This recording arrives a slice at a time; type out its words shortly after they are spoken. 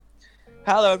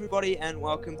Hello, everybody, and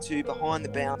welcome to Behind the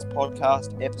Bounce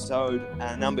podcast, episode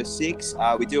number 6.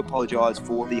 We do apologise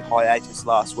for the hiatus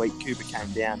last week. Cooper came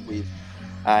down with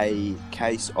a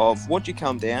case of what'd you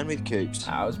come down with, Coops?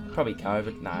 It was probably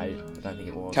COVID. No, I don't think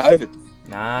it was. COVID.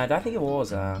 No, I don't think it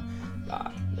was. I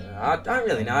don't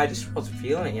really know. I just wasn't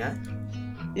feeling it,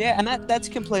 Yeah, and that's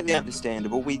completely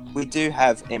understandable. We do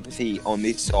have empathy on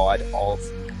this side of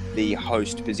the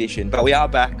host position, but we are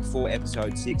back for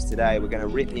episode 6 today. We're going to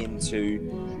rip into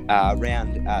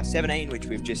round 17, which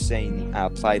we've just seen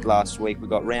played last week. We've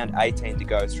got round 18 to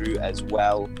go through, as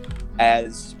well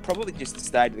as probably just the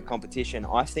state of the competition.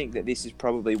 I think that this is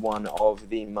probably one of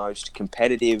the most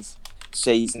competitive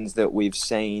seasons that we've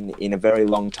seen in a very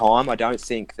long time. I don't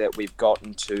think that we've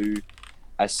gotten to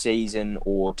a season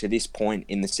or to this point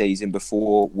in the season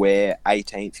before where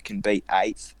 18th can beat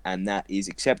 8th, and that is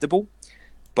acceptable.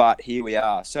 But here we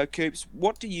are. So, Coops,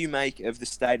 what do you make of the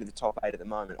state of the top 8 at the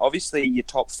moment? Obviously, your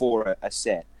top 4 are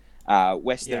set.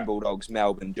 Western Bulldogs,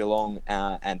 Melbourne, Geelong,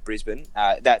 and Brisbane.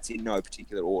 That's in no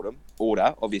particular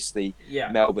order. Obviously,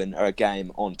 Melbourne are a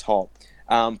game on top.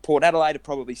 Port Adelaide are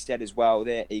probably set as well.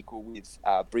 They're equal with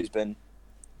Brisbane.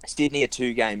 Sydney are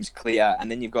 2 games clear,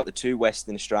 and then you've got the 2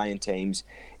 Western Australian teams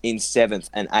in 7th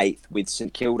and 8th, with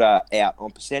St Kilda out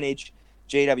on percentage,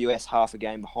 GWS half a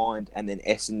game behind, and then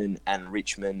Essendon and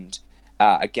Richmond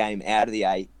a game out of the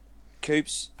 8.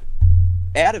 Coops,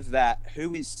 out of that,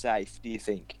 who is safe, do you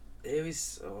think? It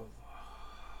was.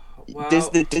 Well, does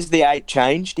the 8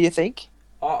 change, do you think?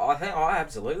 I think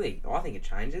absolutely. I think it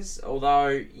changes.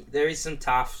 Although there is some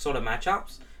tough sort of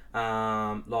matchups.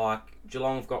 Like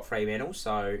Geelong have got Fremantle,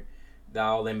 so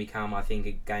they'll then become, I think,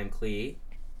 a game clear.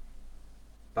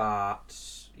 But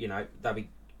they'll be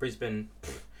Brisbane.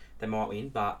 They might win,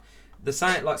 but the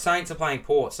Saints are playing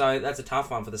Port, so that's a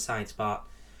tough one for the Saints. But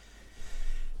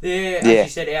they're, as you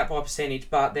said, out by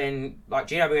percentage. But then,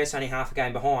 GWS only half a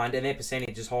game behind, and their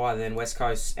percentage is higher than West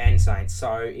Coast and Saints.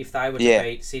 So if they were to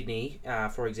beat Sydney,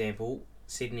 for example,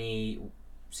 Sydney's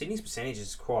percentage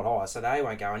is quite high, so they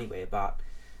won't go anywhere. But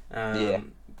I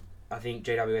think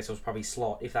GWS will probably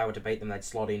slot. If they were to beat them, they'd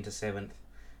slot into 7th.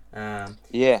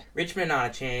 Richmond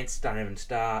aren't a chance. Don't even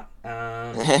start.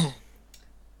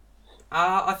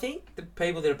 I think the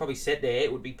people that are probably set there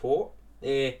would be Port.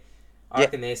 I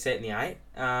reckon they're set in the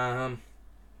 8.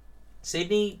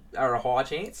 Sydney are a high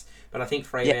chance, but I think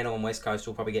Fremantle and West Coast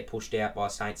will probably get pushed out by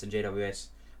Saints and GWS.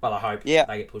 Well, I hope they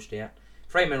get pushed out.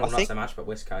 Fremantle not so much, but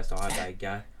West Coast, I hope they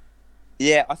go.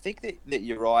 Yeah, I think that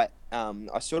you're right.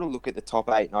 I sort of look at the top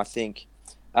 8, and I think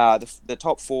the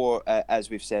top 4, as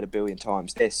we've said a billion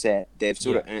times, they're set. They've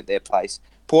sort of earned their place.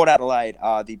 Port Adelaide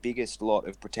are the biggest lot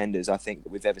of pretenders I think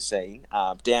that we've ever seen.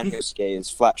 Downhill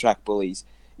skiers, flat track bullies.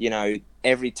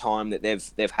 Every time that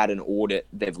they've had an audit,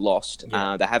 they've lost.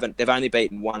 They've only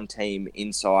beaten one team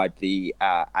inside the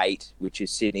 8, which is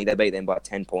Sydney. They beat them by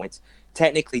 10 points.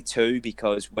 Technically 2,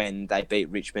 because when they beat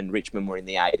Richmond were in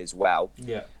the 8 as well.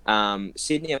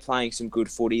 Sydney are playing some good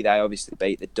footy. They obviously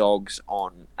beat the Dogs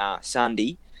on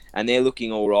Sunday, and they're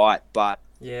looking all right, but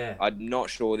I'm not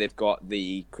sure they've got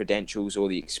the credentials or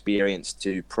the experience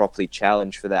to properly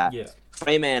challenge for that.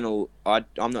 Fremantle, I'm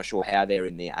not sure how they're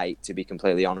in the 8, to be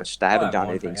completely honest. They haven't done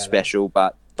anything special,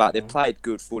 but they've played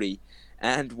good footy.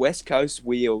 And West Coast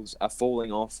wheels are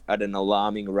falling off at an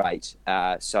alarming rate.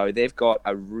 So they've got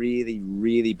a really,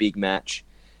 really big match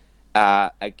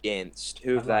against...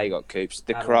 Who have they got, Coops?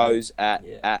 The Crows at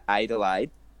Adelaide,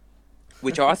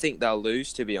 which I think they'll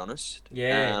lose, to be honest.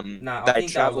 I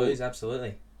think they'll lose,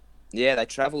 absolutely. Yeah, they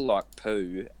travel like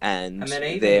poo, and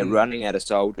they're running out of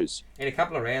soldiers. In a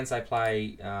couple of rounds, they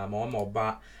play my mob,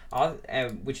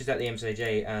 which is at the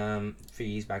MCG a few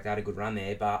years back. They had a good run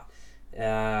there, but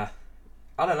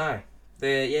I don't know.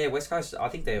 West Coast. I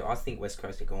think West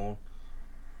Coast are gone.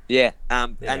 Yeah,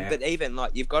 but even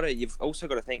you've also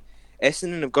got to think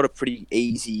Essendon have got a pretty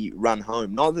easy run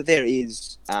home. Not that there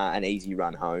is an easy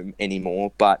run home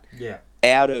anymore, but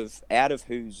out of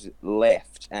who's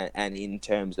left, and in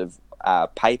terms of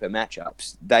paper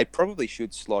matchups, they probably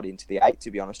should slot into the 8, to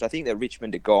be honest. I think that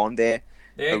Richmond are gone. They're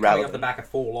coming off the back of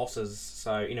 4 losses,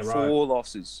 so in a row. 4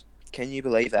 losses. Can you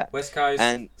believe that? West Coast,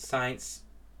 Saints,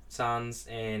 Suns,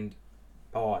 and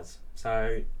Pies.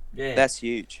 So, that's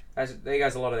huge. There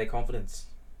goes a lot of their confidence.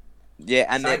 Yeah,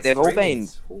 and they've all been...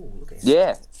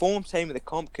 form team of the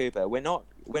comp, Cooper. We're not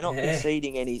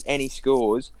conceding any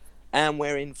scores, and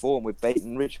we're in form. We've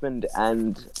beaten Richmond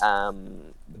and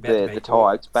the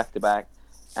Tigers back to back,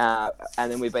 and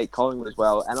then we beat Collingwood as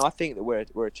well. And I think that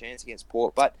we're a chance against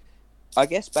Port. But I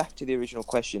guess back to the original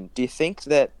question: do you think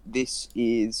that this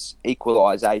is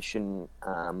equalisation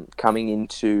coming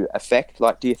into effect?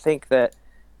 Do you think that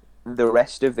the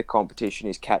rest of the competition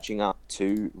is catching up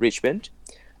to Richmond,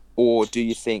 or do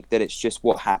you think that it's just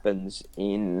what happens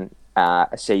in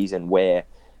a season where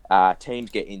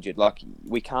teams get injured? Like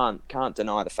we can't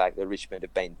deny the fact that Richmond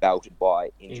have been belted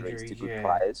by injuries to good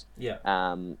players. Yeah.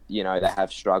 They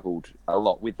have struggled a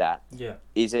lot with that. Yeah.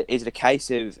 Is it a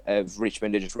case of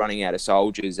Richmond are just running out of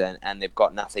soldiers and they've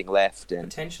got nothing left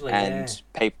Potentially,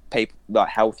 people like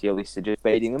healthier lists are just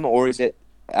beating them, or is it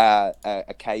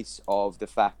a case of the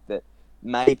fact that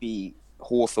maybe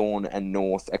Hawthorn and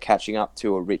North are catching up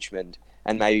to a Richmond,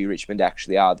 and maybe Richmond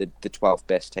actually are the 12th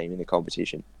best team in the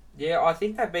competition? Yeah, I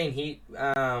think they've been hit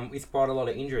with quite a lot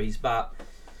of injuries, but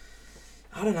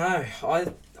I don't know.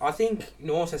 I think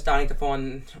North are starting to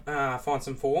find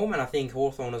some form, and I think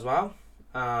Hawthorn as well.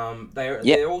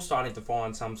 They're all starting to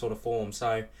find some sort of form.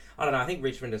 So I don't know. I think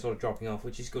Richmond are sort of dropping off,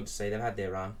 which is good to see. They've had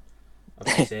their run of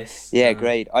success. Yeah,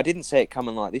 agreed. I didn't see it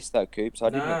coming like this though, Coops.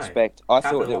 I didn't expect. I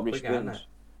thought that Richmond.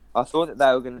 I thought that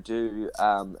they were going to do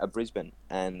a Brisbane,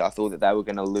 and I thought that they were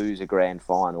going to lose a grand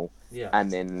final,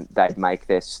 and then they'd make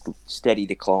their steady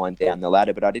decline down the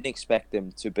ladder. But I didn't expect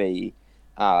them to be,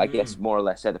 I guess, more or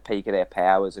less at the peak of their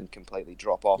powers and completely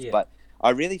drop off. Yeah. But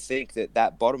I really think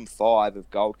that bottom five of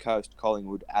Gold Coast,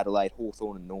 Collingwood, Adelaide,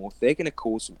 Hawthorn and North, they're going to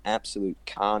cause some absolute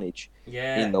carnage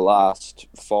in the last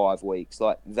 5 weeks.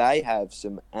 Like, they have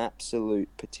some absolute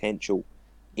potential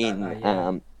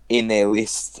in their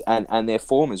list and their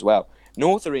form as well.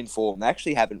 North are in form. They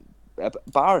actually haven't,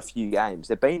 bar a few games,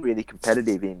 they've been really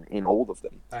competitive in all of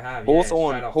them. They have,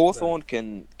 Hawthorn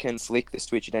can flick the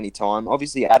switch at any time.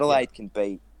 Obviously, Adelaide can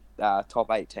beat top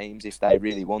 8 teams if they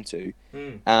really want to.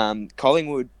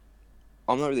 Collingwood,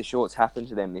 I'm not really sure what's happened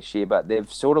to them this year, but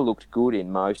they've sort of looked good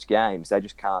in most games. They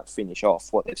just can't finish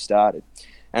off what they've started.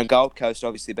 And Gold Coast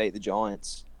obviously beat the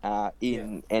Giants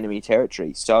in enemy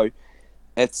territory. So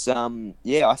it's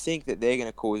I think that they're going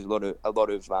to cause a lot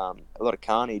of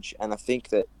carnage, and I think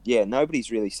that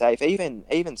nobody's really safe.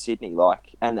 Even Sydney,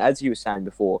 and as you were saying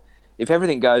before, if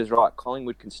everything goes right,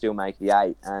 Collingwood can still make the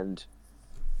 8, and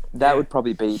that would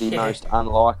probably be the most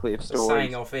unlikely of stories.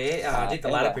 Saying off air, I did the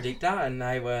ladder predictor, and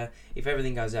they were, if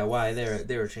everything goes our way,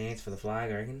 they're a chance for the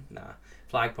flag, I reckon.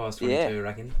 Flag pass 22, I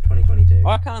reckon, 2022.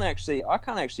 I can't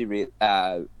actually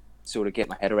sort of get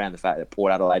my head around the fact that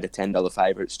Port Adelaide are $10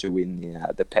 favourites to win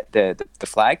the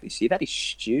flag this year. That is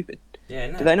stupid. Yeah,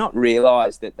 no. Do they not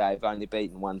realise that they've only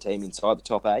beaten one team inside the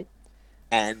top 8?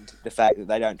 And the fact that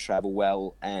they don't travel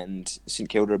well, and St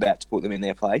Kilda are about to put them in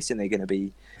their place, and they're going to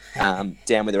be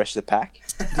down with the rest of the pack.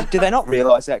 Do they not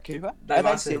realise that, Cooper? They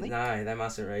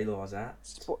mustn't realise that.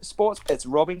 Sports bets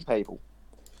robbing people.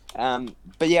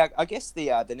 But yeah, I guess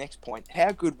the next point,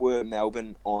 how good were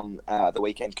Melbourne on the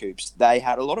weekend, Coops? They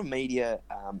had a lot of media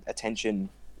attention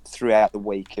throughout the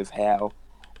week of how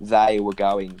they were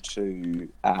going to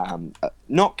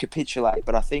not capitulate,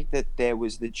 but I think that there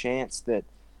was the chance that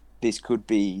this could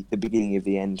be the beginning of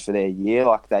the end for their year.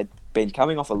 Like, they'd been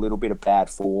coming off a little bit of bad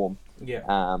form.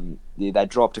 They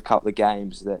dropped a couple of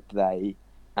games that they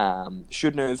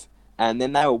shouldn't have. And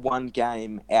then they were one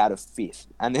game out of 5th.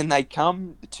 And then they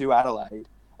come to Adelaide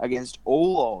against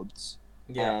all odds,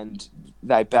 and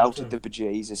they belted the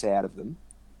bejesus out of them.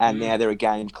 And now they're a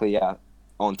game clear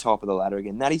on top of the ladder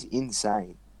again. That is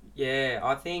insane. Yeah,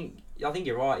 I think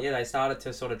you're right. Yeah, they started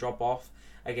to sort of drop off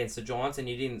against the Giants, and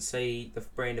you didn't see the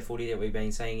brand of footy that we've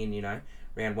been seeing in,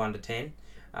 round 1 to 10.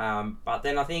 But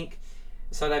then I think,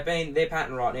 so their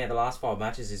pattern right now, the last 5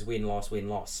 matches is win, loss, win,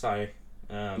 loss. So,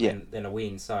 and then a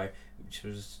win. So, which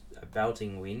was a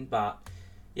belting win. But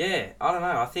yeah, I don't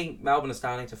know. I think Melbourne are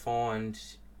starting to find,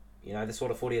 the sort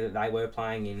of footy that they were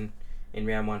playing in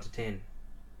round 1 to 10.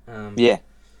 Yeah,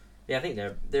 I think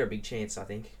they're a big chance, I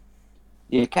think.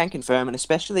 Yeah, can confirm, and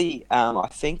especially I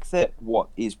think that what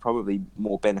is probably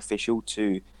more beneficial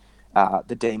to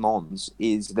the Demons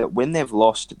is that when they've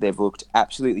lost, they've looked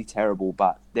absolutely terrible,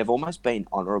 but they've almost been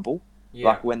honourable. Yeah.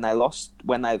 Like when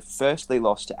they firstly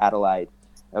lost to Adelaide,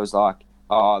 it was like,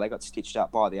 they got stitched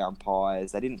up by the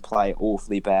umpires. They didn't play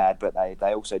awfully bad, but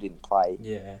they also didn't play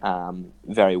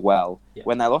very well. Yeah.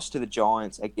 When they lost to the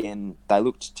Giants, again, they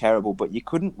looked terrible, but you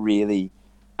couldn't really...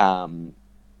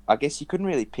 I guess you couldn't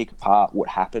really pick apart what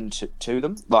happened to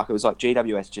them. Like, it was like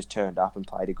GWS just turned up and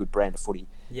played a good brand of footy.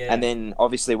 Yeah. And then,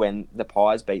 obviously, when the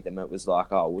Pies beat them, it was like,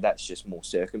 that's just more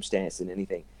circumstance than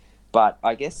anything. But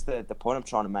I guess the point I'm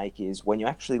trying to make is when you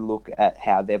actually look at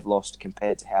how they've lost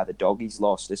compared to how the Doggies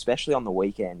lost, especially on the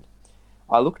weekend,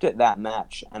 I looked at that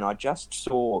match and I just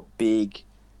saw big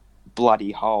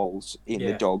bloody holes in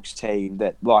the Dogs team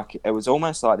that, like, it was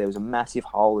almost like there was a massive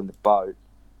hole in the boat.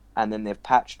 And then they've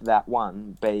patched that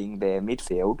one, being their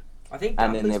midfield. I think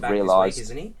Dunkley's back this week,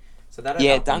 isn't he? So that'll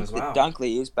Yeah, help them as well.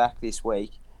 Dunkley is back this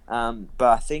week, but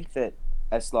I think that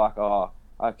it's like, oh,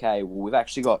 okay, well, we've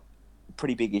actually got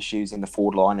pretty big issues in the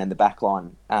forward line and the back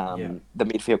line. Yeah. The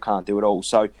midfield can't do it all.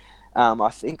 So I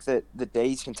think that the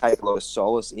D's can take a lot of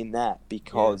solace in that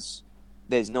because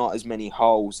there's not as many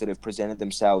holes that have presented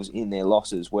themselves in their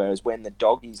losses. Whereas when the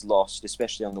Doggies lost,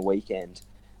 especially on the weekend,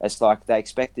 it's like they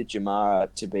expected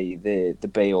Jamara to be the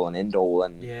be-all and end-all,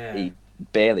 and he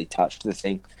barely touched the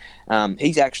thing.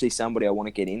 He's actually somebody I want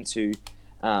to get into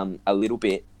a little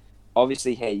bit.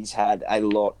 Obviously, he's had a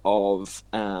lot of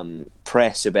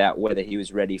press about whether he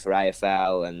was ready for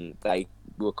AFL, and they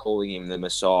were calling him the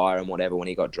Messiah and whatever when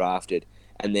he got drafted.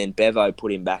 And then Bevo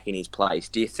put him back in his place.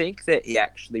 Do you think that he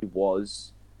actually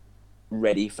was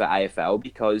ready for AFL?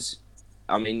 Because,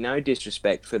 I mean, no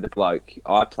disrespect for the bloke.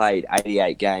 I played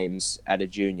 88 games at a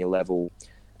junior level,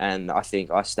 and I think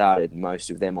I started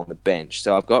most of them on the bench.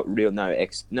 So I've got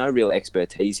no real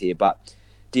expertise here. But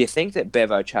do you think that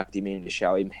Bevo chucked him in to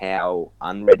show him how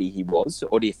unready he was?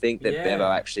 Or do you think that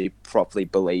Bevo actually properly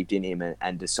believed in him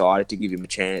and decided to give him a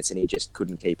chance and he just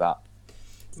couldn't keep up?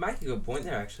 You make a good point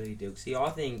there, actually, Dilksy. I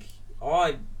think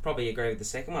I probably agree with the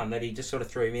second one, that he just sort of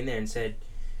threw him in there and said,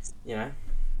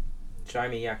 show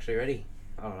me you're actually ready.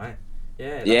 I don't know.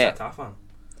 Yeah, that's a tough one.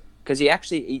 Because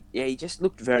he just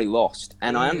looked very lost.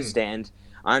 And I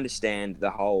understand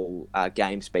the whole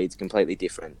game speed's completely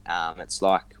different. It's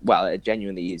like, well, it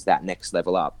genuinely is that next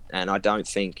level up. And I don't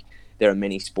think there are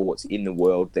many sports in the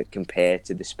world that compare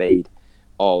to the speed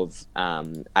of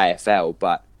AFL.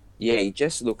 But yeah, he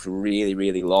just looked really,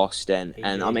 really lost. And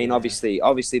I mean, obviously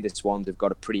the Swans have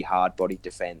got a pretty hard-bodied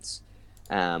defence,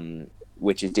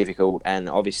 which is difficult. And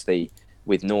obviously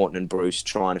with Norton and Bruce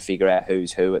trying to figure out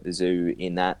who's who at the Zoo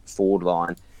in that forward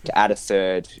line, to add a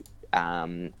third,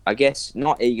 I guess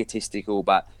not egotistical,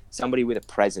 but somebody with a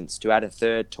presence. To add a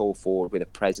third tall forward with a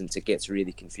presence, it gets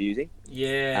really confusing.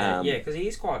 Yeah, because he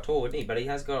is quite tall, isn't he? But he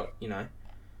has got, he can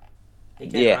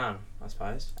run, I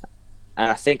suppose. And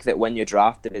I think that when you're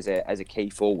drafted as a key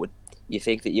forward, you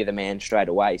think that you're the man straight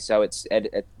away. So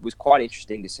it was quite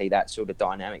interesting to see that sort of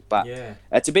dynamic. But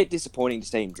it's a bit disappointing to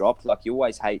see him dropped. Like, you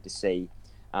always hate to see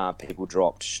people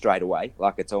dropped straight away.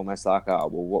 Like, it's almost like, oh,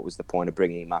 well, what was the point of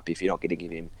bringing him up if you're not going to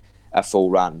give him a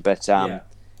full run? But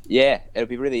it'll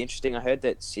be really interesting. I heard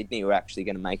that Sydney were actually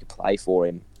going to make a play for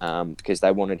him because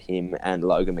they wanted him and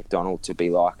Logan McDonald to be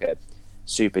like a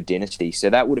super dynasty. So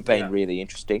that would have been really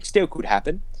interesting. Still could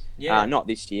happen. Not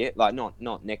this year, like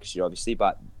not next year, obviously,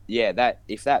 but that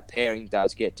if that pairing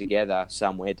does get together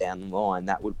somewhere down the line,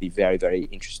 that would be very, very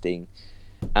interesting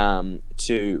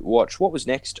to watch. What was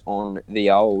next on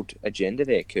the old agenda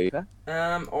there, Cooper?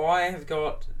 I have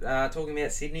got talking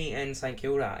about Sydney and St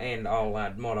Kilda, and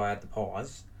might I add the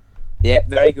Pies. Yeah,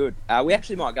 very good. We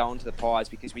actually might go on to the Pies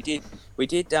because we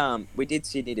did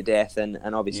Sydney to death,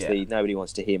 and obviously nobody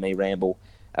wants to hear me ramble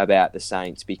about the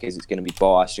Saints because it's going to be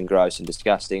biased and gross and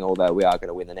disgusting, although we are going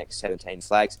to win the next 17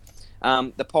 flags.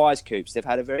 The Pies, Coops, they've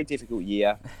had a very difficult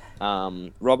year.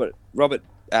 Robert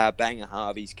Banger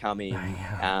Harvey's come in.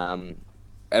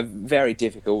 A very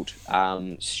difficult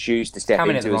shoes to step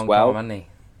into as well. Time, hasn't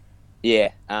he?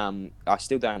 I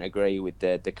still don't agree with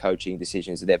the coaching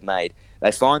decisions that they've made.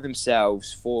 They find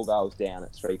themselves 4 goals down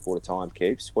at three-quarter time,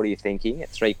 Coops. What are you thinking at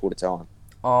three-quarter time?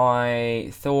 I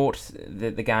thought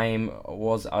that the game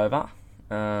was over.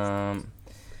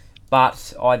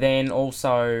 But I then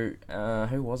also...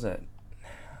 who was it?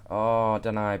 Oh, I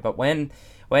don't know. But when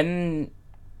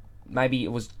maybe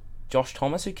it was Josh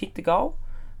Thomas who kicked the goal?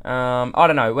 I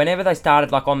don't know. Whenever they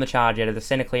started on the charge out of the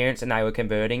centre clearance and they were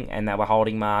converting and they were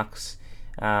holding marks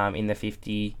in the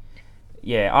 50...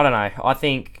 Yeah, I don't know. I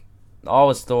think I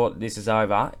always thought this is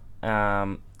over,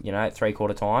 at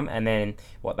three-quarter time. And then,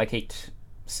 they kicked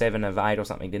 7 of 8 or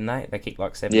something, didn't they? They kicked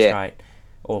 7 straight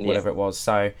or whatever it was.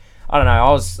 So I don't know.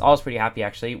 I was pretty happy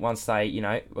actually once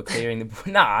they were clearing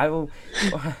the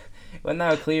when they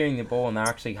were clearing the ball and they were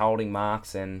actually holding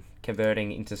marks and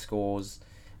converting into scores.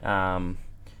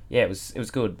 It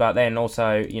was good. But then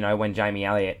also when Jamie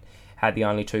Elliott had the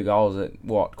only 2 goals at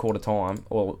quarter time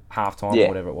or half time or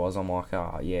whatever it was, I'm like,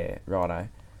 oh yeah, righto.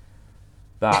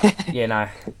 But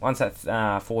once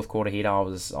that fourth quarter hit,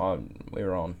 we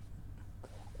were on.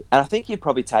 And I think you'd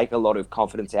probably take a lot of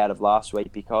confidence out of last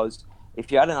week because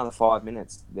if you had another 5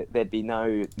 minutes, there'd be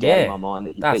no doubt in my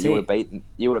mind that you would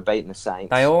have beaten the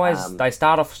Saints. They always they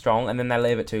start off strong and then they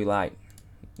leave it too late.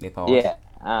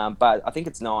 But I think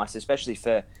it's nice, especially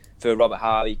for Robert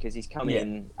Harvey because he's come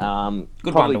in.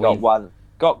 Good probably one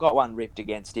got one ripped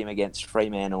against him against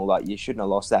Fremantle. You shouldn't have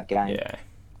lost that game. Yeah.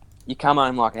 You come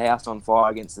home like a house on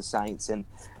fire against the Saints, and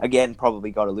again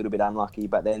probably got a little bit unlucky.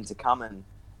 But then to come and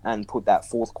and put that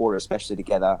fourth quarter especially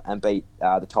together and beat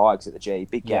the Tigers at the G.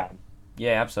 Big Yeah. game.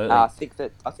 Yeah, absolutely. I think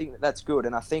that's good,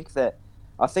 and I think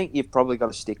you've probably got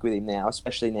to stick with him now,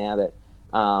 especially now that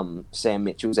Sam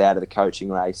Mitchell's out of the coaching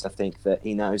race. I think that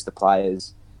he knows the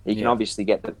players. He can obviously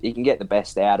get the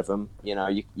best out of them. You know,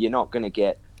 you're not going to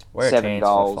get We're 7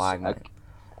 goals. Flag,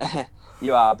 mate.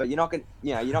 You are, but you're not going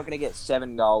to get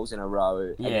 7 goals in a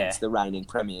row Yeah. against the reigning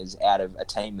premiers out of a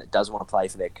team that doesn't want to play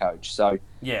for their coach. So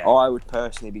Yeah. I would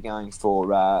personally be going for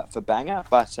Banger,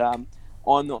 but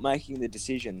I'm not making the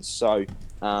decisions, so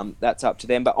that's up to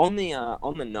them. But on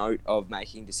the note of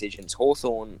making decisions,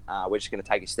 Hawthorn, we're just going to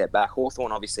take a step back.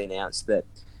 Hawthorn obviously announced that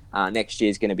next year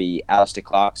is going to be Alistair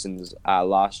Clarkson's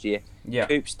last year. Yeah.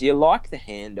 Coops, do you like the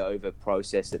handover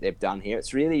process that they've done here?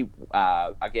 It's really,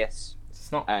 I guess,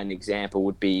 It's not. an example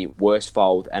would be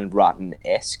Worsfold and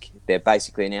Rutten-esque. They've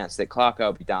basically announced that Clarko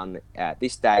will be done at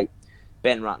this date.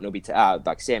 Ben Rutten will be,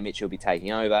 Sam Mitchell will be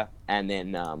taking over, and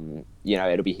then,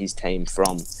 it'll be his team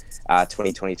from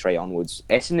 2023 onwards.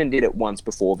 Essendon did it once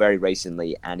before, very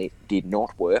recently, and it did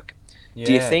not work. Yeah.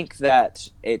 Do you think that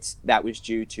that was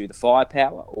due to the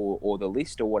firepower or the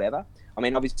list or whatever? I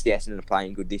mean, obviously Essendon are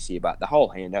playing good this year, but the whole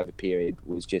handover period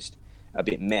was just a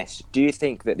bit mess. Do you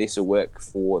think that this will work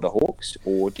for the Hawks,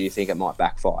 or do you think it might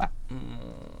backfire?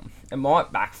 It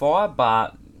might backfire,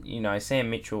 but Sam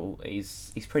Mitchell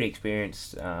he's pretty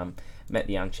experienced. Met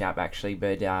the young chap actually,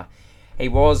 but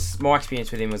my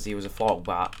experience with him was he was a flog,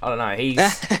 but I don't know.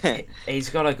 He's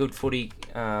got a good footy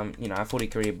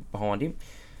career behind him.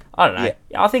 I don't know.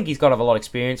 Yeah. I think he's got a lot of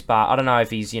experience, but I don't know if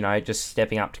he's just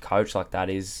stepping up to coach like that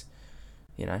is,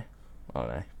 I don't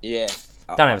know. Yeah,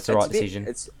 Don't know if it's the right decision.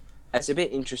 It's a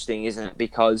bit interesting, isn't it?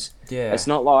 Because Yeah. it's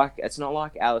not like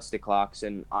Alistair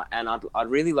Clarkson, and I'd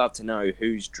really love to know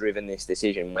who's driven this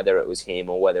decision, whether it was him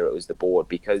or whether it was the board,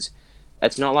 because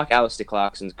it's not like Alistair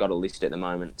Clarkson's got a list at the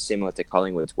moment similar to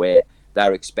Collingwood's where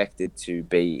they're expected to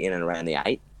be in and around the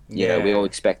 8. We all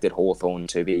expected Hawthorn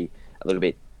to be a little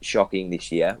bit shocking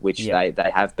this year, which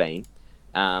they have been.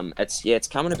 It's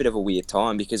coming a bit of a weird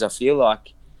time because I feel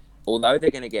like although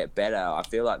they're going to get better, I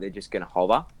feel like they're just going to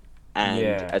hover. And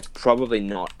it's probably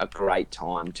not a great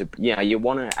time to, you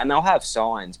want to, and they'll have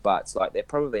signs, but it's like they're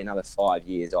probably another 5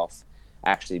 years off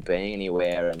actually being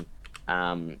anywhere.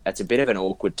 And it's a bit of an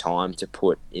awkward time to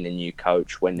put in a new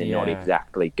coach when they're not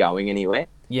exactly going anywhere.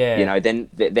 Yeah. Then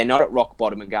they're not at rock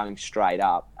bottom and going straight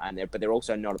up, but they're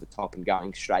also not at the top and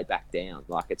going straight back down.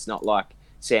 Like, it's not like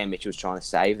Sam Mitchell's trying to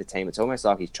save the team. It's almost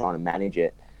like he's trying to manage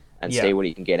it and see what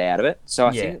he can get out of it. So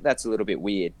I think that's a little bit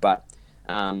weird, but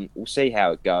we'll see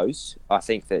how it goes. I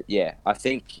think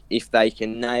if they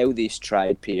can nail this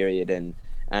trade period and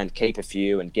keep a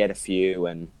few and get a few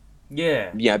and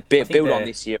build on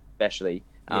this year especially,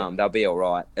 they'll be all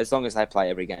right as long as they play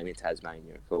every game in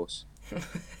Tasmania, of course,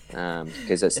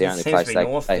 because it's the only place they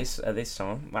North play. this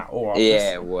time. Or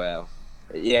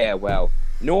Optus. Well,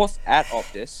 North at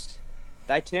Optus,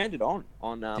 they turned it on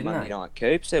Monday night.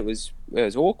 Coops, it was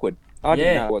awkward. I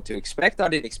didn't know what to expect. I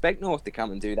didn't expect North to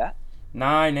come and do that.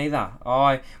 No, neither.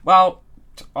 I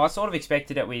sort of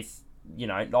expected it with,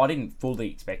 I didn't fully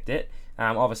expect it.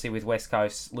 Obviously with West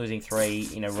Coast losing 3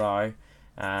 in a row,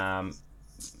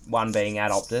 one being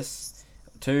at Optus,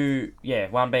 now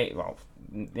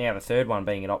the third one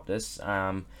being at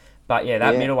Optus. But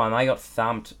that middle one, they got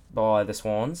thumped by the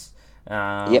Swans.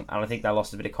 And I think they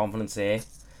lost a bit of confidence there.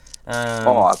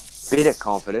 A bit of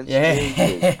confidence. Yeah.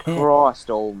 Jesus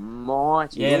Christ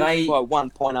almighty. Yeah, by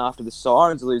 1 point after the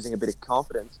Sirens losing a bit of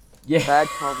confidence. Yeah. They had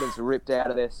confidence ripped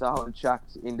out of their soul and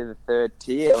chucked into the third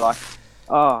tier. Like,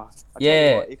 I tell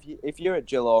you what, if you're at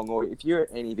Geelong or if you're at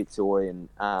any Victorian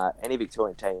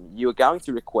team, you are going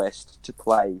to request to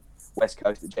play West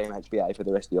Coast at GMHBA for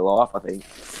the rest of your life, I think.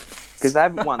 Because they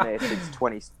haven't won there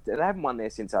since They haven't won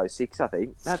there since 06, I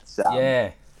think. That's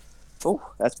oh,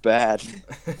 that's bad.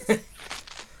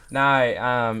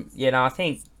 I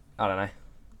think I don't know.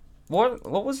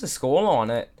 What was the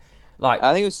scoreline at? Like,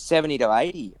 I think it was 70 to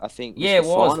 80. I think. It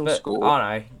was, final but score. I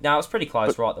don't know. No, it was pretty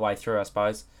close right the way through, I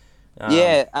suppose.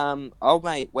 Old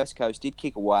mate West Coast did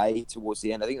kick away towards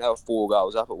the end. I think they were 4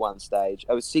 goals up at one stage.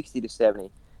 It was 60 to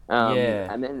 70.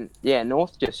 And then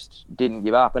North just didn't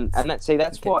give up, and that's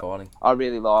what fighting. I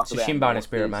really like. It's a shin boner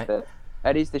spirit, mate.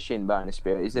 It is the shin boner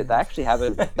spirit. Is that they actually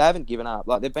haven't given up.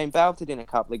 Like, they've been belted in a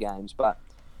couple of games, but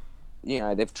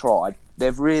they've tried.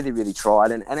 They've really, really tried,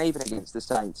 and even against the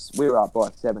Saints, we were up by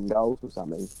 7 goals or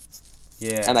something.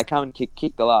 Yeah. And they come and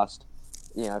kick the last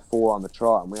 4 on the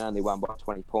try, and we only won by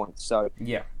 20 points. So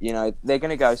they're going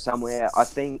to go somewhere. I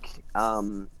think. I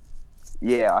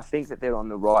think that they're on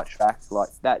the right track. Like,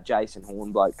 that Jason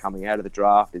Horn bloke coming out of the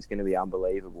draft is going to be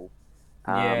unbelievable.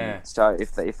 Yeah. So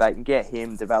if they can get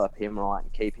him, develop him right,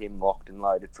 and keep him locked and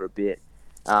loaded for a bit,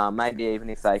 maybe even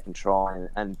if they can try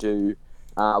and do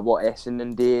what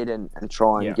Essendon did and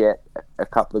try and get a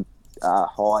couple of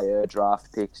higher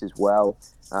draft picks as well,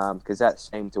 because that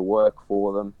seemed to work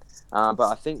for them. But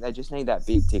I think they just need that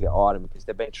big ticket item because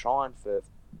they've been trying for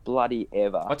bloody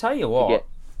ever. I'll tell you what.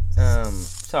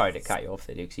 Sorry to cut you off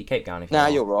there, Dixie. Keep going if you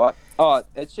want. You're right. Oh,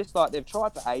 it's just like they've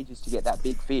tried for ages to get that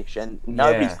big fish, and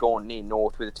nobody's gone near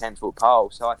North with a 10-foot pole.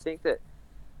 So I think that.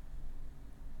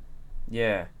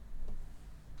 Yeah.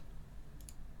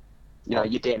 You know,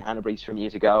 your Dan Hannabrys from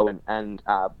years ago and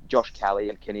Josh Kelly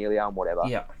and Cornelia and whatever.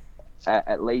 Yeah.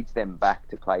 It leads them back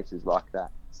to places like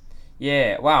that.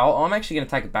 Yeah, well, I'm actually going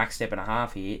to take a back step and a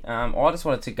half here. I just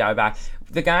wanted to go back.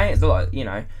 The game, you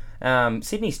know,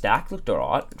 Sydney Stack looked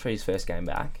alright for his first game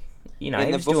back. You know,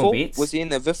 he was doing bits. Was he in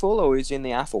the Viffle or was he in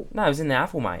the Affle? No, he was in the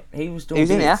Affle, mate. He was doing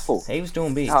bits. In the Affle? He was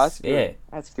doing bits. Oh, that's good. Yeah.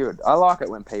 That's good. I like it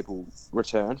when people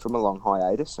return from a long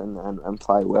hiatus and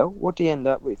play well. What do you end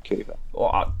up with, Cooper?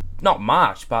 Well, not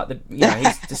much, but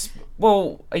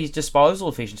his disposal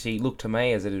efficiency looked to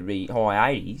me as it'd be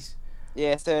high 80s.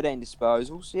 Yeah, 13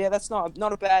 disposals. Yeah, that's not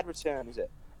a bad return, is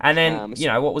it? And then you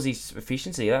know what was his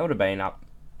efficiency? That would have been up.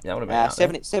 That would have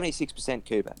been 76%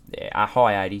 Cooper. Yeah,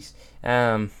 high 80s.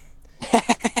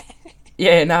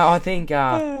 Yeah, no, I think.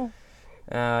 Yeah,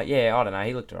 I don't know.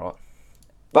 He looked alright.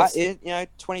 But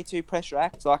 22 pressure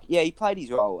acts. Like, yeah, he played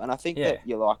his role, and I think that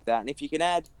you like that. And if you can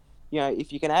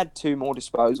add, two more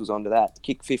disposals onto that,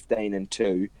 kick 15 and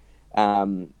 2,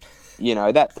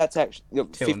 that's actually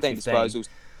 15 disposals,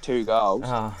 2 goals.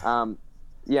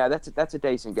 Yeah, that's a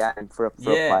decent game for a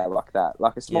player like that.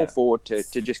 Like a small forward to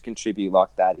just contribute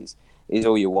like that is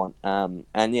all you want.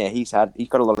 And yeah, he's got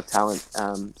a lot of talent.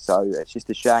 So it's just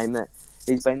a shame that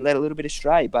he's been led a little bit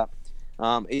astray. But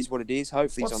it is what it is.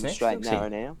 Hopefully he's on the straight and narrow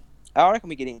now. I reckon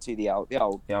we get into the old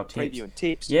preview and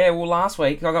tips. Yeah, well, last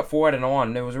week I got 4 out of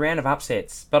 9. There was a round of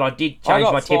upsets, but I did change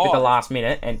my tip at the last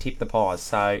minute and tip the Pies.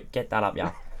 So get that up,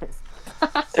 yeah.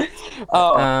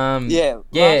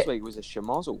 Last week was a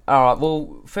schmozzle. All right,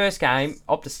 well, first game,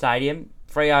 Optus Stadium,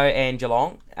 Freo and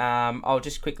Geelong. I'll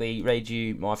just quickly read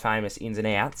you my famous ins and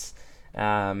outs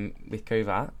with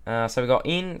Coover. So we got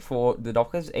in for the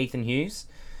Dockers, Ethan Hughes.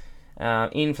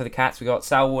 In for the Cats, we got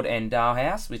Selwood and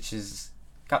Dalhouse, which is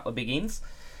a couple of big ins.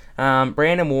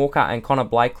 Brandon Walker and Connor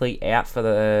Blakely out for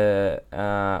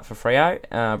for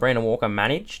Freo. Brandon Walker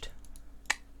managed,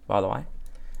 by the way.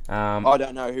 I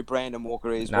don't know who Brandon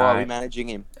Walker is. No, why are we managing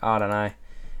him? I don't know.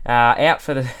 Out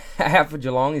for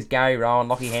Geelong is Gary Rowan,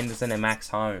 Lockie Henderson, and Max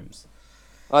Holmes.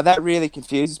 Oh, that really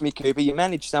confuses me, Cooper. You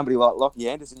manage somebody like Lockie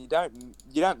Henderson. You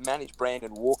don't manage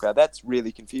Brandon Walker. That's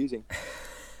really confusing.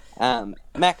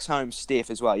 Max Holmes stiff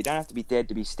as well. You don't have to be dead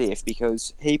to be stiff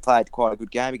because he played quite a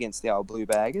good game against the old Blue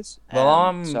Baggers.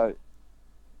 Well, so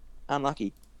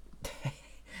unlucky.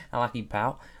 Unlucky,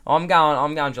 pal. I'm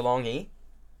going Geelong here.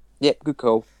 Yep, good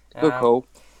call. Good call.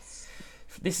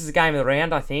 This is a game of the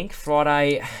round, I think.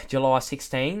 Friday, July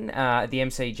 16, at the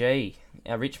MCG.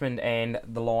 Richmond and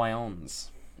the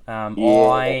Lions.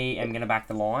 I am going to back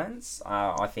the Lions.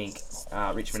 I think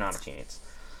Richmond aren't a chance.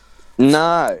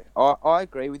 No, I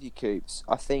agree with you, Coops.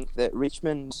 I think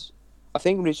Richmond are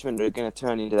going to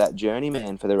turn into that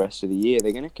journeyman for the rest of the year.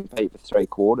 They're going to compete for 3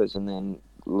 quarters and then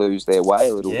lose their way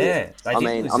a little bit. Yeah, they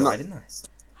did lose their way, didn't they?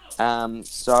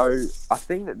 So I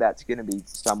think that's going to be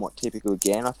somewhat typical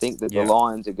again. I think that the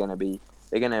Lions are going to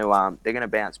they're going to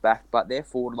bounce back, but their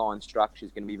forward line structure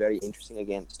is going to be very interesting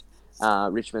against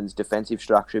Richmond's defensive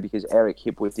structure because Eric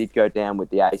Hipwood did go down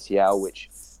with the ACL, which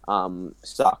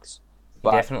sucks.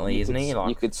 But definitely, isn't he?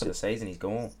 For the season, he's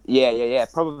gone. Yeah.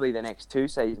 Probably the next 2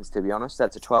 seasons, to be honest.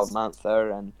 That's a 12-monther,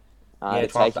 and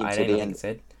 12 to 18, to the end.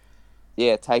 Said.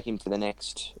 Yeah, take him to the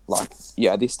next,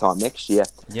 this time next year.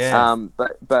 Yeah.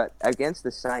 But against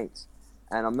the Saints,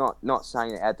 and I'm not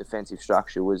saying that our defensive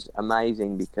structure was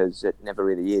amazing because it never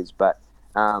really is, but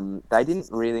they didn't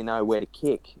really know where to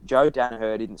kick. Joe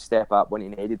Danaher didn't step up when he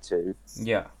needed to.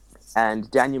 Yeah. And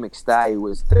Daniel McStay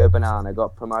was 3rd banana,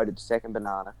 got promoted to 2nd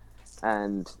banana,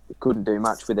 and couldn't do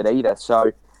much with it either.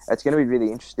 So it's going to be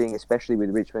really interesting, especially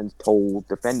with Richmond's tall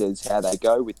defenders, how they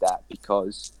go with that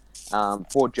because...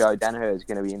 poor Joe Danaher is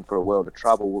going to be in for a world of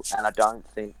trouble, and I don't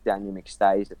think Daniel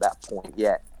McStay's at that point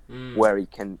yet where he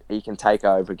can take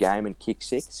over a game and kick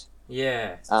 6.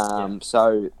 Yeah.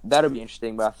 So that'll be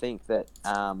interesting, but I think that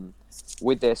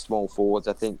with their small forwards,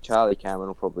 I think Charlie Cameron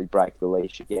will probably break the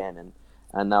leash again,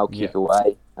 and they'll kick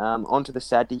away. On to the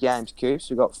Saturday games, Coops.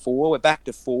 We've got 4. We're back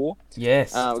to 4.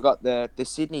 Yes. We've got the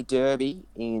Sydney Derby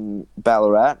in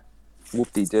Ballarat.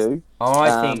 Whoop-de-doo.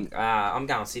 I think I'm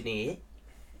going Sydney here.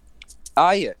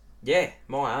 Are you? Yeah,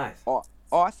 my oath.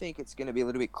 I think it's going to be a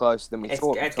little bit closer than we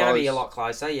thought It's going to be a lot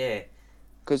closer, yeah.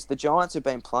 because the Giants have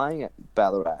been playing at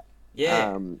Ballarat.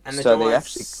 Yeah, and so they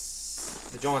actually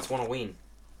the Giants want to win.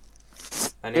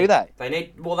 do they? They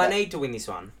need. Well, they need to win this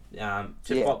one.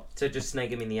 To just sneak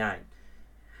them in the eight.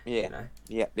 Yeah.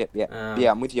 You know? Yeah. Um,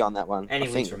 I'm with you on that one. Any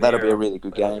I wins think from that'll there be a really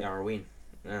good game. Are a win.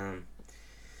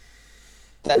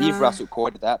 You've Russell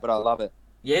quoted that, but I love it.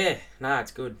 Yeah, no,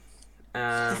 it's good.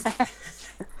 The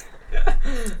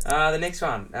next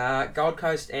one, Gold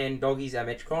Coast and Doggies at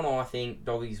Metricon. I think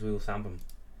Doggies will thump them.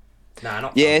 No,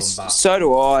 not Yes, thump them, but... so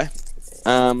do I.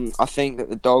 I think that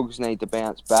the Dogs need to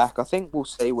bounce back. I think we'll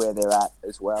see where they're at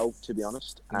as well, to be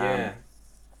honest. Yeah.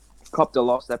 Copped a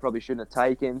loss they probably shouldn't have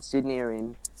taken. Sydney are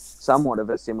in somewhat of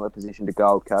a similar position to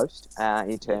Gold Coast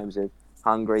in terms of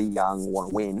hungry, young, want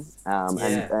to win.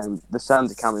 And the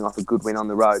Suns are coming off a good win on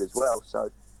the road as well.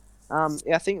 So,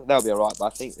 I think they'll be all right, but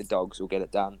I think the Dogs will get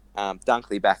it done.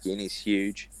 Dunkley back in is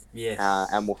huge. Yeah.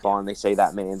 And we'll finally see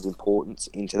that man's importance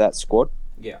into that squad.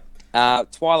 Yeah.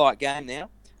 Twilight game now.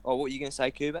 Oh, what were you going to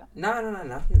say, Cuba? No,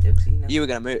 nothing, Dixie. No. You were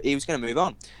going to move. He was going to move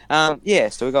on. So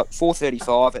we got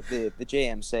 4:35 at the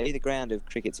GMC, the ground of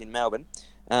cricket's in Melbourne.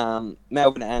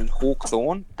 Melbourne and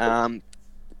Hawthorn.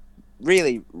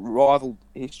 Really rival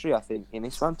history, I think, in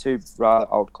this one. Two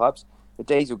rather old clubs. The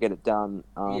D's will get it done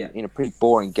in a pretty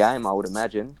boring game, I would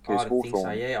imagine. I think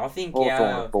so. Yeah, I think Hawthorn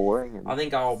are boring. I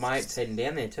think old mate's heading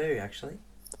down there too. Actually.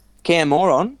 Cam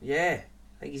Moron. Yeah, I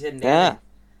think he's heading down there.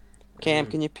 Cam,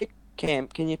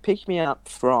 can you pick me up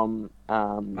from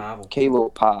Marvel.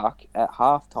 Keilor Park at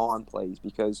half time, please?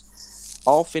 Because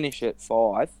I'll finish at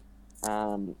 5.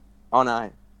 No,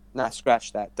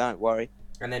 scratch that. Don't worry.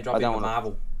 And then drop in the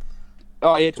Marvel.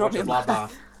 Oh yeah, drop in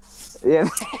bloodbath. Yeah.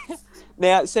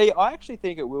 Now, see, I actually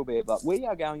think it will be, but we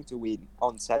are going to win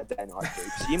on Saturday night,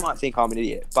 so you might think I'm an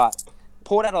idiot, but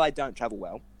Port Adelaide don't travel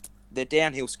well. They're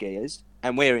downhill skiers,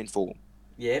 and we're in form.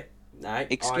 Yep. No.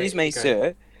 Excuse me,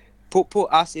 sir. Put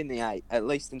us in the 8, at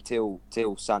least until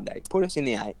Sunday. Put us in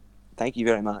the 8. Thank you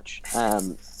very much.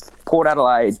 Port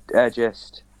Adelaide are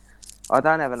just... I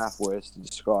don't have enough words to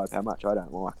describe how much I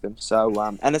don't like them. So,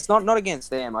 and it's not against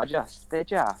them. They're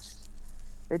just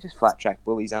flat track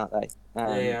bullies, aren't they?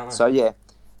 So yeah,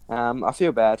 I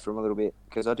feel bad for them a little bit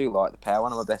because I do like the power.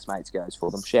 One of my best mates goes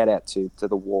for them. Shout out to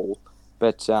the Wall.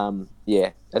 But yeah,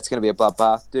 it's going to be a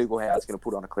bloodbath. Dougal Howard's going to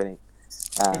put on a clinic.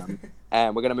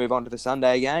 And we're going to move on to the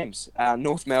Sunday games.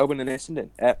 North Melbourne and Essendon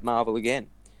at Marvel again.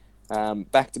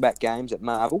 Back-to-back games at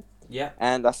Marvel. Yeah.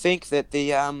 And I think that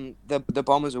the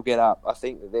Bombers will get up. I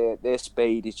think that their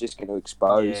speed is just going to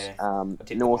expose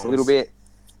North a little bit.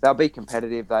 They'll be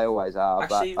competitive. They always are.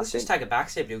 Actually, let's just take a back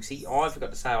step, Dilksy. I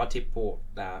forgot to say I tipped Port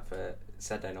for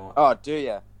Saturday night. Oh, do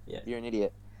you? Yeah. You're an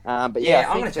idiot. But yeah,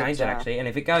 I'm going to change it actually. And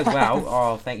if it goes well,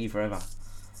 I'll thank you forever.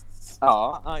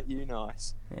 Oh, aren't you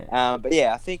nice? Yeah. But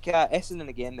yeah, I think Essendon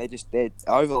again. Their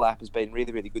overlap has been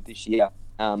really, really good this year.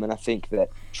 And I think that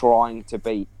trying to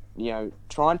defend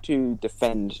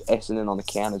Essendon on the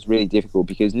counter is really difficult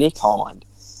because Nick Hind,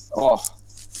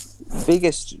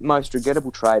 biggest, most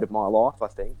regrettable trade of my life, I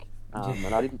think.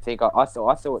 And I didn't think I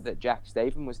thought that Jack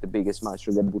Stephen was the biggest, most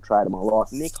regrettable trade of my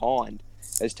life. Nick Hind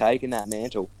has taken that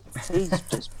mantle. He's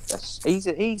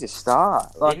a star.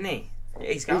 Isn't he?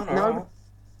 He's going all right.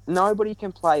 Nobody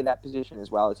can play that position as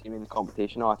well as him in the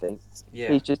competition, I think.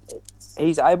 Yeah.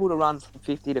 He's able to run from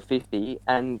 50 to 50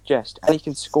 and he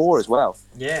can score as well.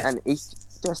 Yeah. And he's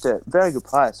just a very good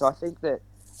player. So I think that,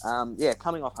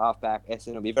 coming off halfback,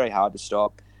 Essendon will be very hard to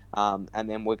stop. And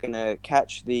then we're going to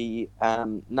catch the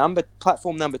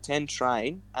platform number 10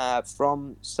 train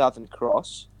from Southern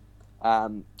Cross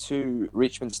to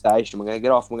Richmond Station. We're going to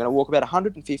get off. We're going to walk about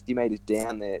 150 metres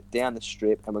down the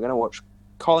strip, and we're going to watch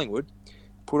Collingwood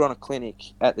put on a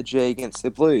clinic at the G against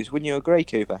the Blues. Wouldn't you agree,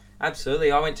 Cooper?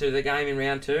 Absolutely. I went to the game in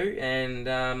round 2, and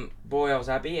boy, I was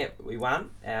happy. We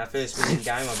won our first winning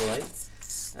game, I believe.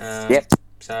 Yep.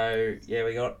 So yeah,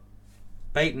 we got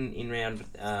beaten in round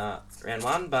 1,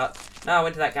 but no, I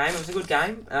went to that game. It was a good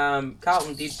game.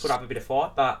 Carlton did put up a bit of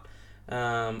fight, but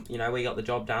we got the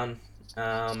job done.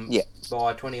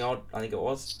 By 20 odd, I think it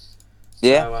was.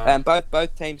 Yeah, so, and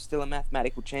both teams still a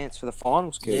mathematical chance for the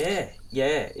finals, Cooper.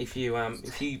 Yeah. If you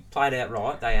played out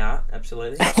right, they are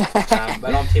absolutely.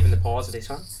 But I'm tipping the Pies for this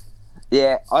one.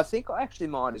 Yeah, I think I actually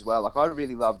might as well. Like, I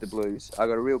really love the Blues. I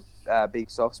got a real big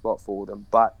soft spot for them,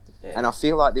 and I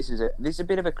feel like this is a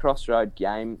bit of a crossroad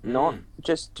game, not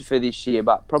just for this year,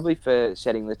 but probably for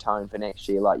setting the tone for next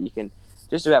year. Like, you can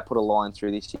just about put a line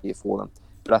through this year for them.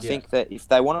 But I think that if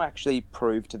they want to actually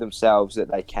prove to themselves that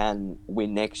they can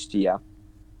win next year,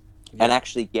 and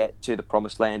actually get to the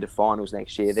promised land of finals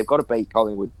next year. They've got to beat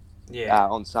Collingwood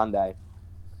on Sunday,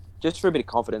 just for a bit of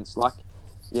confidence. Like,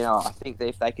 I think that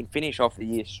if they can finish off the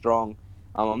year strong,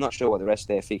 I'm not sure what the rest of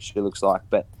their fixture looks like,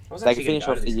 but if they can finish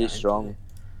off the year strong,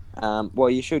 well,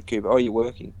 you should, Cooper. Oh, you're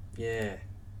working. Yeah.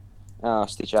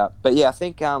 Stitch up. But yeah, I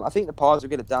think the Pies will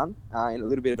get it done in a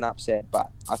little bit of an upset,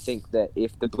 but I think that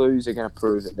if the Blues are going to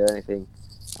prove that they're anything,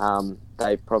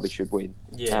 they probably should win.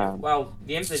 Yeah, well,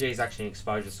 the MCG is actually an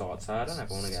exposure side, so I don't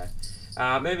ever want to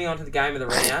go. Moving on to the game of the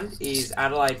round is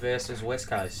Adelaide versus West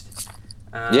Coast.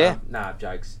 Nah,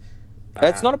 jokes.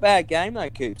 It's not a bad game though,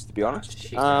 Coops, to be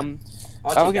honest. I think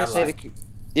Adelaide.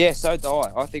 So do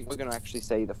I. I think we're going to actually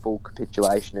see the full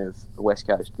capitulation of the West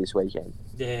Coast this weekend.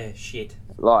 Yeah, shit.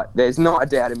 Like, there's not a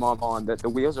doubt in my mind that the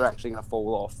wheels are actually going to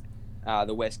fall off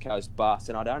the West Coast bus,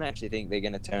 and I don't actually think they're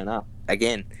going to turn up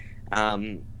again.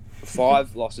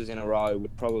 5 losses in a row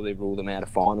would probably rule them out of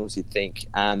finals, you'd think,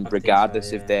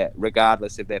 regardless of their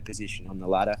position on the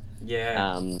ladder.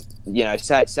 Yeah.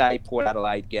 Say Port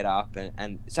Adelaide get up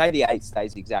and say the 8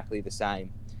 stays exactly the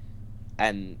same,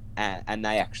 and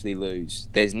they actually lose.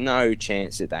 There's no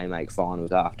chance that they make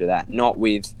finals after that. Not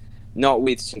with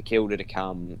St Kilda to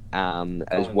come,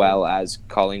 as well as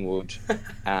Collingwood.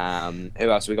 Who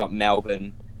else? We got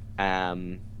Melbourne,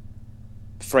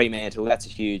 Fremantle. That's a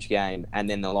huge game, and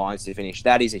then the Lions to finish.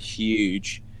 That is a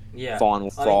huge final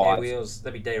 5. I think their wheels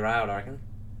they'd be derailed, I reckon.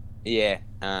 Yeah.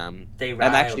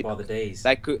 Derailed by the D's.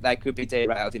 They could be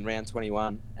derailed in round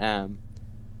 21.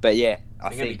 But yeah, I think they're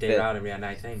going to be derailed in round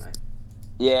 18, mate.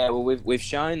 Yeah, well, we've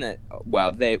shown that.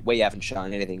 Well, we haven't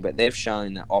shown anything, but they've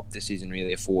shown that Optus isn't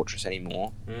really a fortress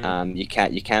anymore. You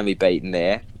can be beaten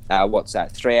there. What's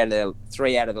that? 3 out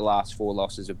of the last 4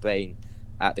 losses have been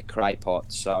at the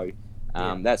Craypot, so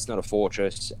that's not a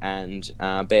fortress. And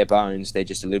bare bones, they're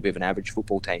just a little bit of an average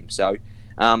football team. So,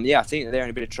 I think they're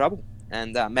in a bit of trouble.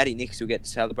 And Matty Nicks will get to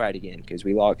celebrate again because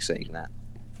we like seeing that.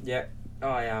 Yeah,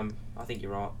 I think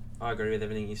you're right. I agree with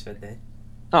everything you said there.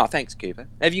 Oh, thanks, Cooper.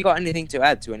 Have you got anything to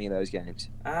add to any of those games?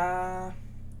 Not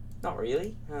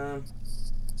really. No.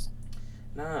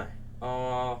 Nah,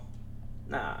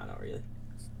 not really.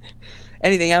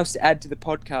 Anything else to add to the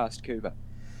podcast, Cooper?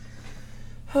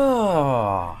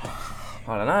 Oh,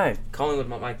 I don't know. Collingwood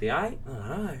might make the 8. I don't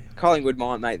know. Collingwood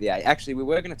might make the 8. Actually, we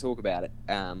were going to talk about it.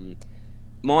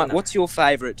 What's your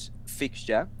favourite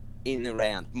fixture in the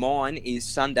round? Mine is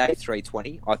Sunday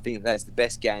 3:20. I think that's the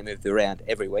best game of the round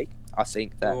every week. I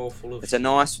think that it's a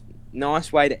nice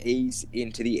way to ease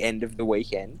into the end of the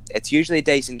weekend. It's usually a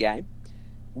decent game.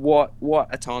 What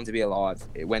a time to be alive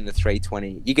when the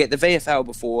 3:20. You get the VFL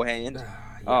beforehand.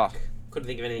 Couldn't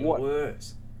think of anything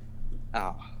worse.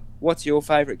 What's your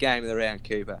favourite game of the round,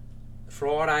 Cooper?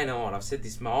 Friday night. I've said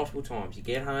this multiple times. You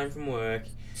get home from work,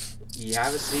 you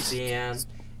have a sit down,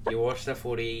 you watch the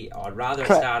footy. I'd rather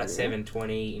start at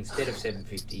 7:20 instead of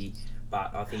 7:50.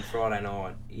 But I think Friday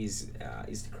night is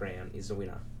the crown, is the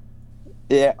winner.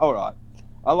 Yeah, all right.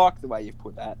 I like the way you've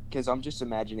put that because I'm just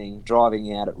imagining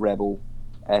driving out at Rebel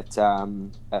at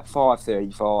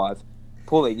 5:35,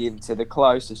 pulling into the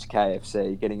closest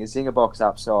KFC, getting a Zinger box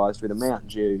upsized with a Mountain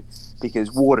Dew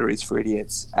because water is for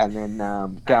idiots, and then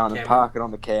going and parking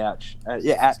on the couch.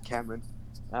 At Cameron,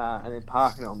 and then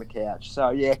parking on the couch.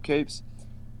 So yeah, Coops.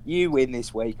 You win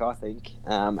this week, I think,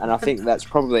 and I think that's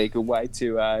probably a good way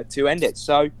to end it.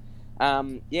 So,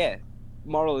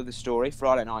 moral of the story: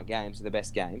 Friday night games are the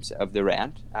best games of the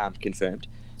round, confirmed.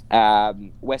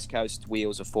 West Coast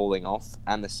wheels are falling off,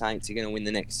 and the Saints are going to win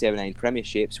the next 17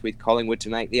 premierships with Collingwood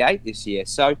to make the 8 this year.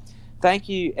 So, thank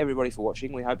you everybody for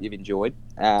watching. We hope you've enjoyed.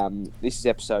 This is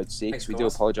episode 6. Thanks, we do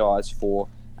apologise for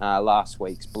last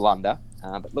week's blunder,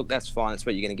 but look, that's fine. That's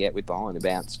what you're going to get with Behind the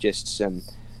Bounce. Just some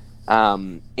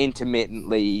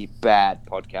intermittently bad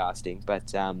podcasting,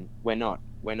 but we're not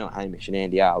Hamish and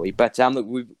Andy, are we? But look,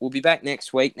 we'll be back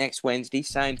next week, next Wednesday,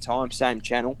 same time, same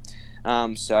channel.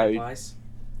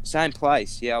 Same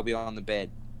place. Yeah, I'll be on the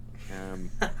bed.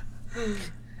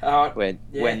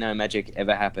 Where no magic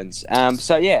ever happens.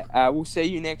 We'll see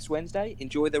you next Wednesday.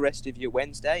 Enjoy the rest of your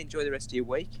Wednesday. Enjoy the rest of your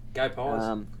week. Go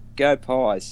Pies. Go Pies.